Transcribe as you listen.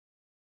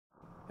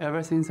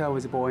Ever since I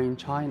was born in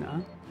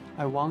China,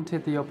 I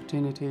wanted the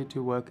opportunity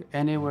to work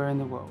anywhere in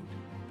the world,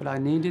 but I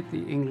needed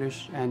the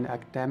English and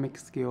academic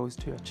skills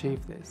to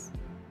achieve this.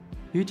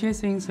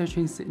 UTS INSEARCH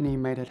in Sydney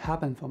made it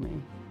happen for me.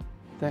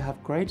 They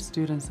have great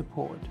student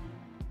support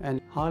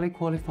and highly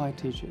qualified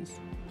teachers.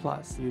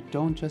 Plus, you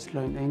don't just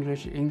learn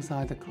English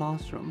inside the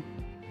classroom.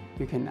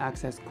 You can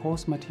access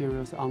course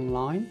materials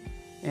online,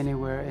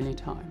 anywhere,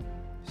 anytime.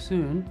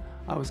 Soon,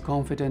 I was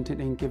confident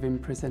in giving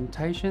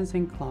presentations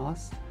in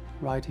class,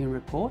 writing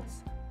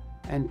reports,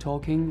 and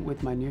talking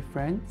with my new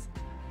friends.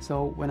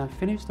 So when I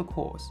finished the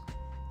course,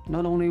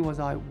 not only was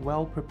I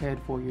well prepared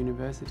for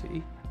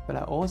university, but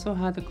I also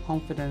had the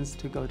confidence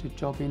to go to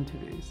job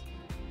interviews.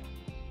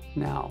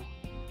 Now,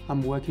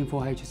 I'm working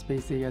for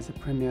HSBC as a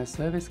Premier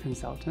Service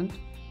Consultant.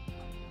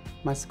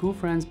 My school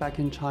friends back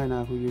in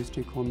China who used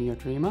to call me a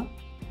dreamer,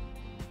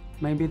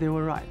 maybe they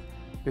were right,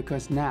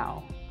 because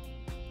now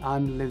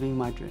I'm living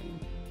my dream.